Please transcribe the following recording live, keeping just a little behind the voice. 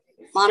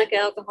Monica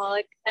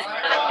Alcoholic.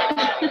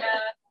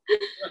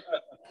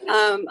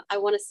 I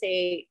want to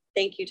say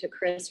thank you to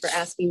Chris for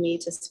asking me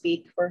to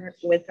speak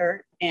with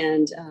her,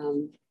 and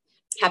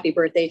happy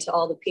birthday to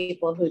all the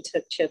people who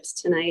took chips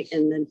tonight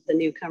and the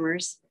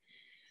newcomers.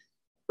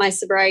 My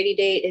sobriety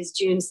date is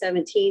June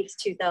 17th,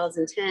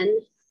 2010.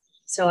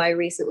 So I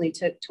recently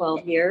took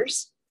 12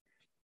 years.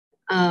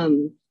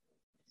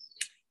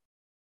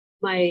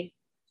 My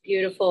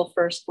beautiful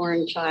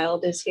firstborn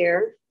child is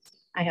here.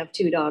 I have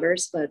 2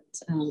 daughters, but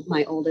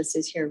my oldest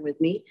is here with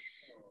me.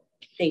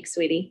 Thanks,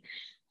 sweetie.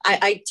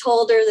 I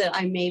told her that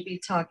I may be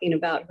talking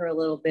about her a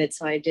little bit,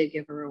 so I did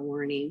give her a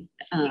warning.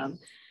 I'm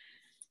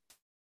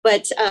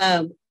not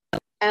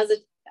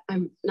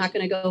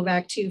going to go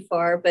back too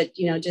far, but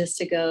just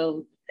to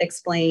go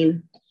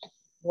explain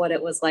what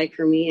it was like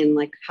for me and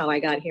like how I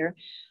got here.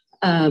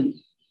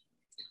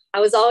 I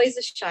was always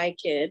a shy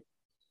kid,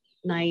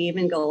 naive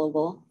and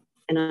gullible,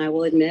 and I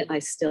will admit I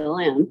still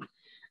am.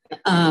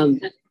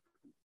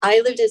 I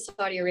lived in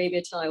Saudi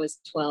Arabia till I was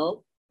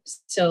 12.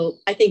 So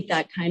I think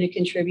that kind of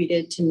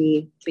contributed to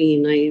me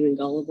being naive and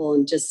gullible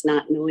and just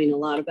not knowing a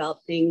lot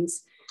about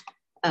things.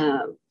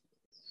 But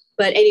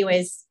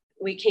anyways,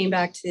 we came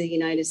back to the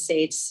United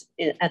States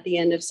at the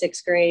end of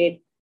 6th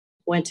grade,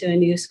 went to a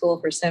new school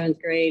for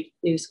 7th grade,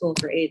 new school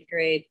for 8th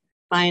grade.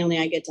 Finally,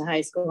 I get to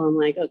high school. I'm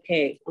like,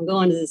 okay, I'm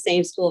going to the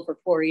same school for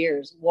 4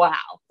 years.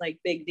 Wow, like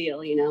big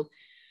deal,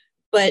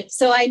 But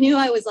so I knew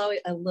I was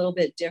always a little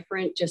bit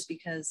different just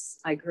because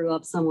I grew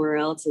up somewhere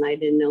else and I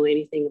didn't know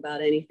anything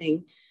about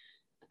anything.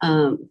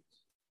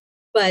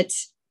 But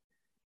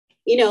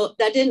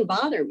that didn't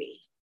bother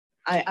me.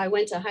 I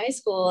went to high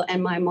school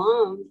and my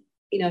mom,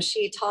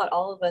 she taught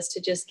all of us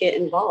to just get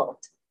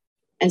involved.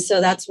 And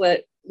so that's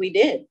what we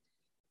did.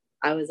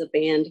 I was a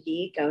band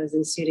geek. I was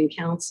in student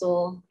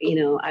council.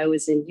 I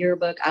was in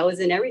yearbook. I was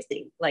in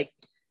everything. Like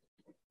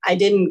I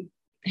didn't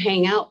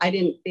hang out. I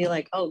didn't be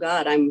like, oh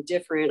God, I'm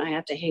different. I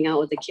have to hang out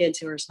with the kids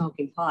who are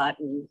smoking pot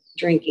and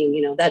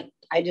drinking, that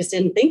I just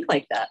didn't think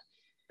like that.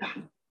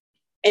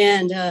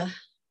 And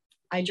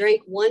I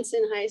drank once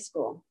in high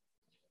school,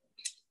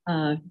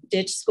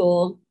 ditched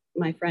school.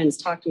 My friends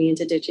talked me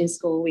into ditching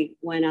school. We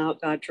went out,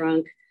 got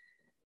drunk,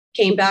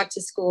 came back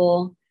to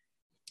school,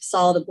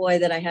 saw the boy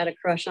that I had a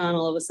crush on.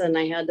 All of a sudden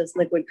I had this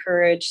liquid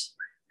courage,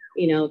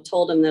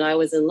 told him that I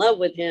was in love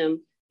with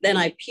him. Then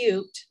I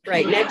puked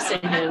right next to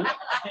him.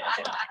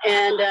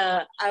 And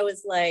I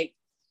was like,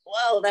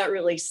 whoa, that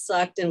really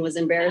sucked and was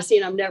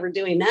embarrassing. I'm never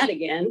doing that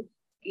again,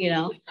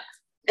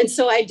 And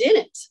so I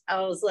didn't.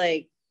 I was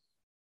like,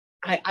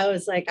 I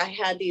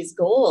had these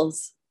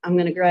goals. I'm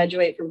going to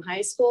graduate from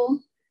high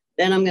school.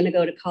 Then I'm going to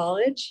go to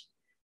college.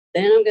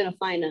 Then I'm going to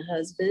find a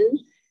husband.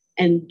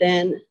 And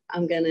then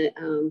I'm going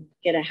to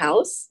get a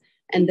house.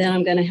 And then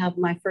I'm going to have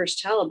my first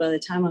child by the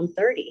time I'm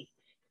 30.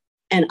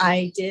 And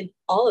I did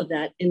all of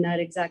that in that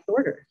exact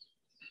order.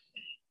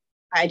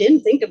 I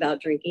didn't think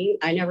about drinking.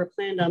 I never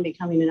planned on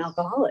becoming an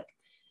alcoholic.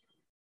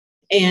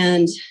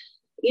 And,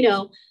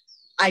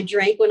 I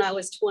drank when I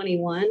was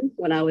 21,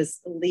 when I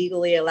was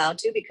legally allowed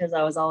to, because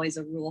I was always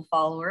a rule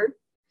follower.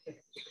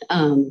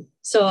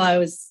 So I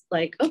was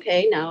like,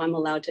 okay, now I'm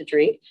allowed to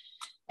drink.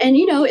 And,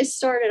 it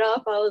started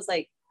off, I was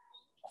like,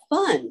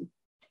 fun.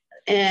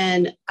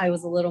 And I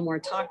was a little more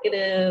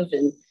talkative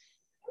and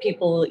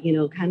people,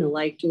 kind of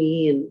liked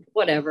me and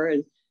whatever.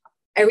 And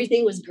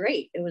everything was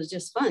great. It was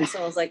just fun.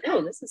 So I was like,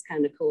 oh, this is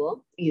kind of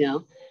cool,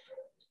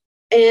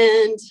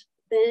 And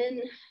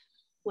then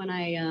when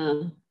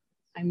I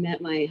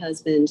met my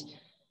husband,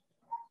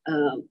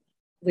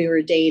 we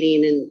were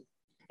dating and,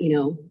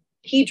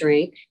 he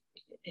drank.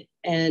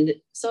 And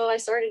so I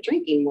started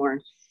drinking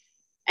more.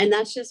 And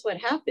that's just what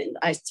happened.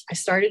 I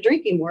started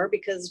drinking more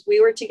because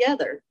we were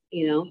together,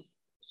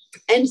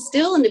 and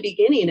still in the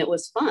beginning, it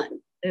was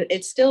fun.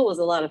 It still was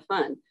a lot of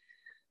fun.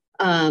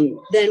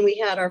 Then we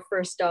had our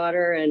first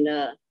daughter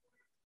and,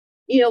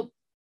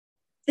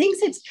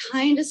 things had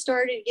kind of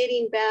started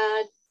getting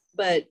bad,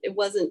 but it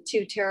wasn't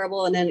too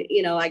terrible. And then,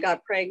 I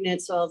got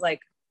pregnant. So I was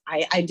like,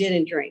 I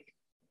didn't drink.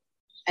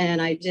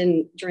 And I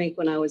didn't drink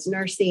when I was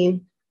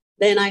nursing.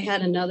 Then I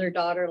had another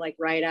daughter like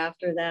right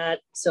after that.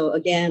 So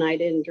again, I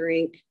didn't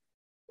drink.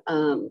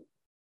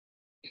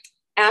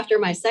 After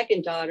my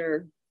second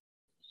daughter,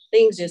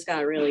 things just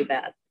got really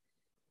bad.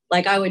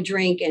 Like I would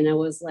drink and it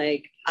was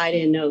like, I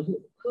didn't know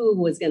who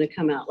was going to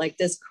come out. Like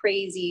this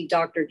crazy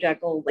Dr.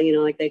 Jekyll,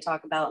 like they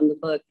talk about in the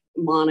book,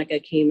 Monica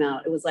came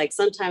out. It was like,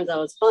 sometimes I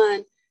was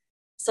fun.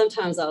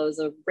 Sometimes I was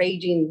a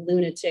raging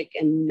lunatic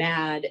and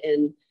mad.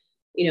 And,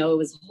 it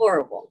was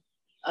horrible.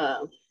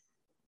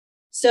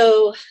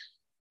 So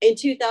in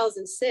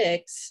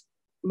 2006,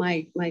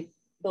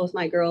 both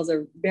my girls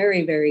are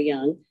very, very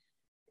young.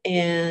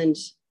 And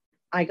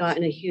I got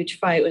in a huge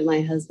fight with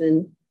my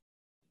husband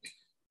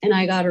and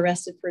I got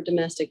arrested for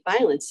domestic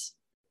violence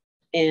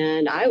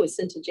and I was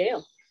sent to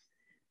jail.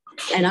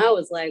 And I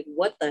was like,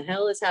 what the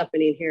hell is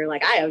happening here?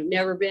 Like, I have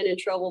never been in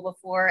trouble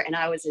before. And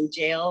I was in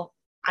jail.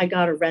 I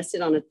got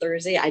arrested on a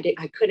Thursday.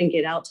 I couldn't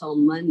get out till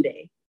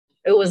Monday.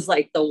 It was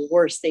like the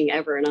worst thing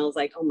ever. And I was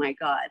like, oh my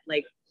God,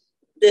 like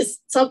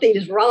something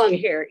is wrong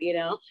here,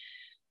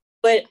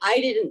 but I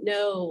didn't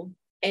know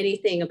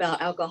anything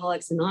about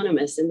Alcoholics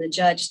Anonymous. And the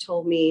judge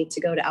told me to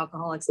go to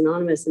Alcoholics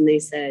Anonymous. And they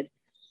said,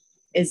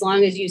 as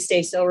long as you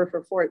stay sober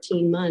for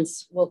 14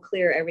 months, we'll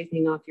clear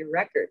everything off your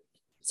record.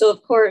 So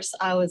of course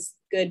I was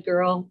good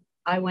girl.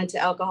 I went to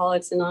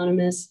Alcoholics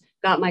Anonymous,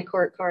 got my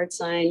court card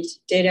signed,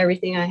 did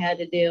everything I had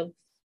to do.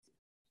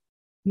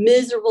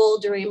 Miserable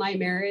during my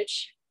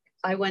marriage.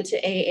 I went to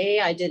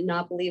AA. I did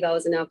not believe I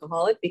was an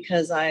alcoholic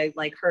because I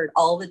heard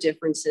all the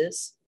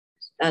differences.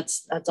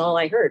 That's all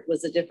I heard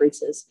was the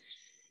differences.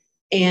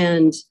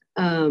 And,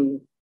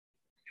 14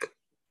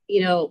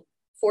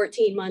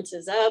 months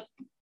is up.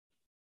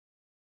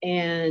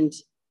 And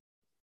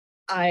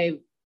I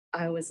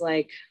was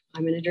like,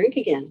 I'm going to drink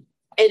again.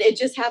 And it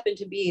just happened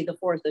to be the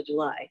 4th of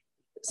July.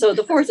 So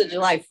the 4th of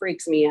July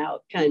freaks me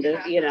out kind of,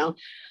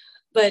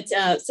 but,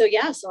 so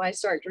I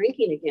start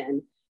drinking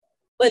again.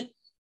 But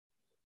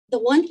the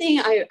one thing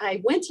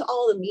I went to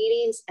all the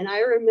meetings and I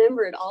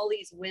remembered all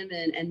these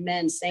women and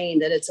men saying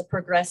that it's a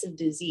progressive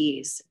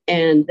disease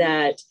and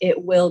that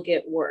it will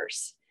get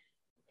worse.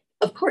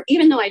 Of course,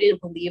 even though I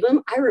didn't believe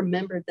them, I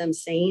remembered them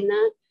saying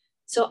that.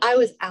 So I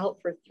was out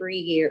for 3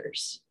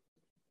 years.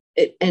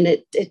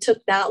 It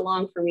took that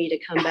long for me to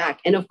come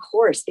back. And of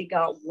course it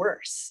got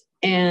worse.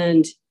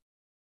 And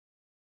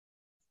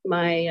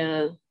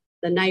the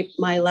night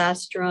my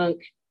last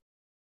drunk,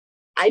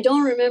 I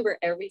don't remember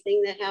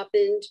everything that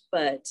happened,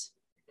 but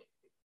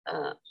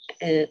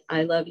and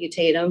I love you,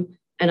 Tatum.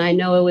 And I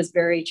know it was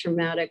very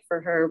traumatic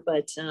for her,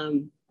 but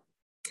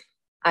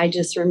I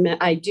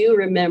do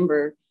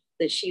remember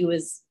that she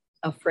was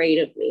afraid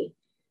of me.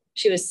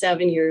 She was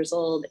 7 years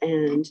old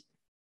and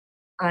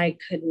I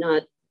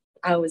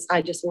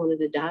just wanted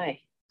to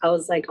die. I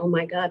was like, oh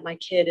my God, my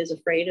kid is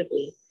afraid of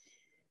me.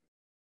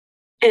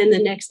 And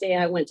the next day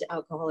I went to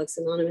Alcoholics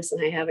Anonymous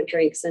and I haven't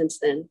drank since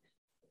then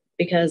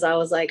because I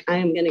was like, I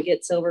am going to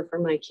get sober for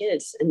my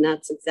kids. And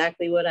that's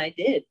exactly what I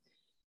did.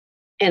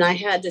 And I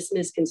had this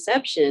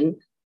misconception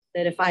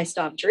that if I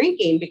stopped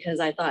drinking because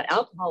I thought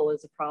alcohol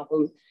was a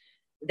problem,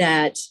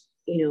 that,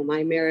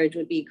 my marriage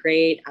would be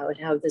great. I would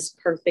have this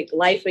perfect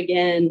life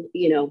again,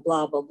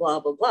 blah, blah, blah,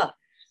 blah, blah.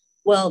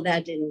 Well,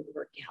 that didn't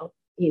work out,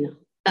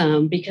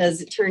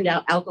 because it turned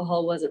out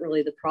alcohol wasn't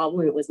really the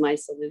problem. It was my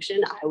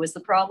solution. I was the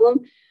problem.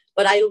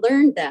 But I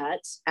learned that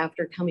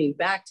after coming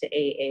back to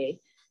AA.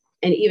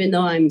 And even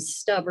though I'm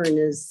stubborn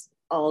as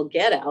all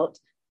get out,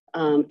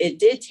 it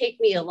did take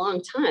me a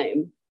long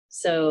time.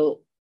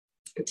 So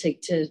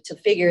to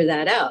figure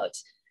that out.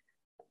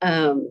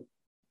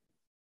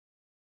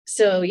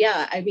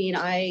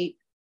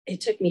 It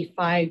took me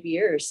 5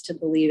 years to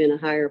believe in a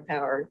higher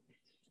power.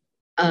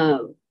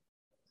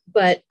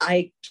 But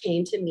I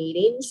came to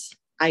meetings.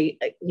 I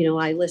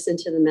listened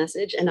to the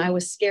message and I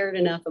was scared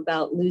enough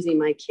about losing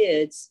my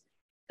kids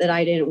that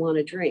I didn't want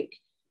to drink.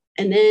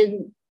 And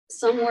then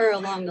somewhere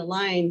along the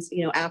lines,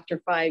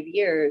 after 5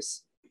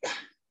 years,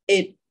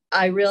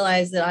 I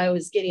realized that I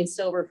was getting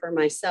sober for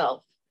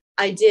myself.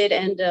 I did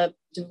end up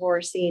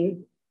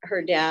divorcing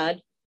her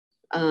dad.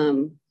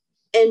 And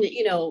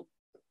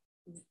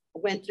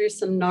went through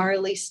some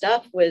gnarly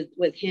stuff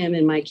with him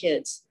and my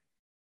kids,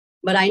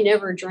 but I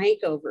never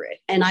drank over it.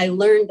 And I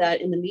learned that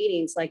in the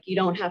meetings, like, you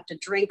don't have to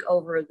drink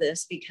over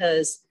this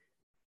because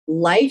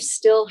life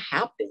still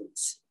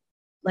happens.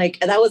 Like,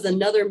 that was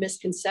another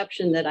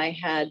misconception that I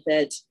had,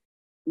 that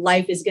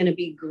life is going to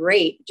be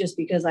great just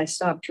because I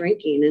stopped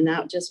drinking. And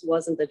that just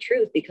wasn't the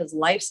truth, because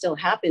life still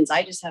happens.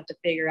 I just have to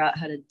figure out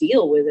how to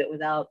deal with it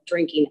without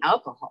drinking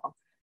alcohol.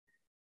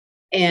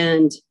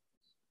 And,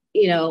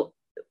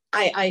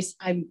 I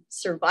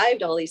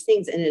survived all these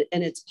things, and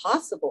it's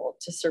possible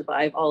to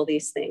survive all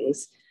these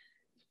things.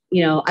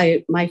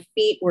 My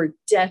feet were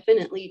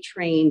definitely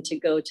trained to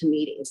go to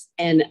meetings.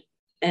 And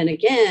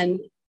again,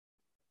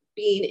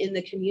 being in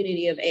the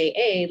community of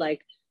AA,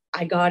 like,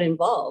 I got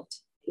involved.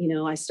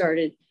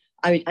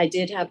 I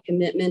did have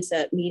commitments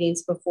at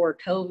meetings before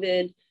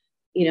COVID.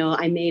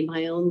 I made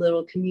my own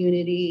little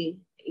community.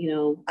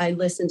 I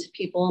listened to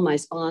people, my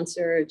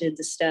sponsor did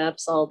the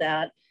steps, all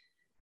that.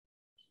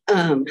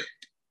 And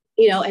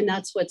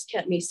that's what's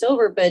kept me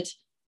sober. But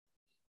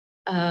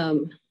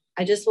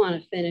I just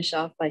want to finish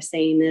off by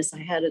saying this. I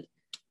had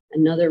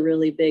another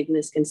really big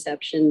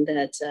misconception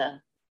that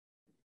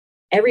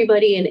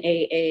everybody in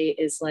AA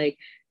is like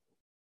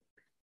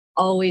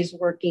always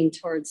working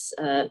towards,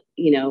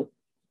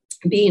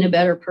 being a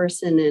better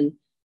person. And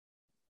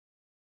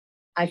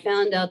I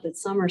found out that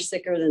some are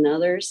sicker than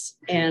others.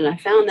 And I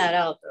found that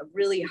out a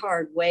really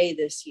hard way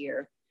this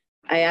year.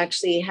 I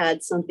actually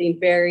had something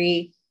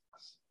very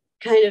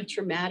kind of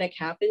traumatic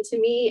happen to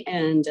me,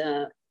 and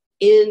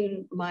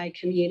in my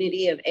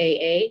community of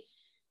AA,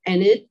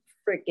 and it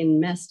freaking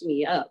messed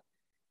me up.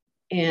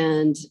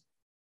 And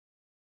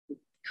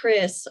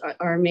Chris,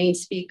 our main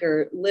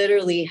speaker,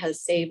 literally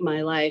has saved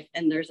my life.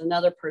 And there's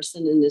another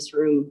person in this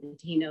room, and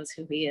he knows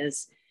who he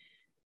is.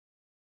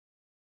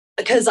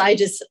 Because I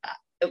just,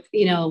 I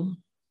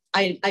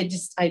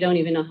don't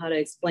even know how to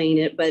explain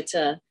it, but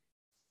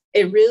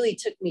it really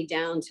took me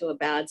down to a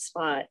bad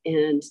spot.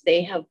 And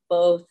they have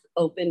both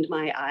opened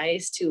my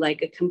eyes to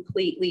like a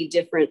completely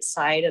different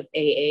side of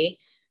AA.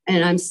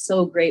 And I'm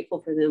so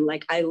grateful for them.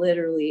 Like I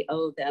literally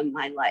owe them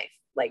my life,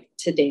 like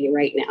today,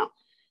 right now.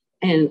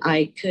 And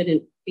I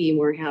couldn't be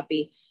more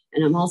happy.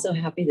 And I'm also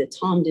happy that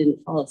Tom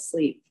didn't fall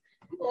asleep.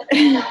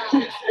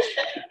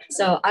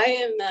 So I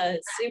am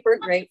super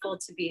grateful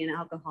to be an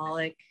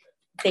alcoholic.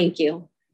 Thank you.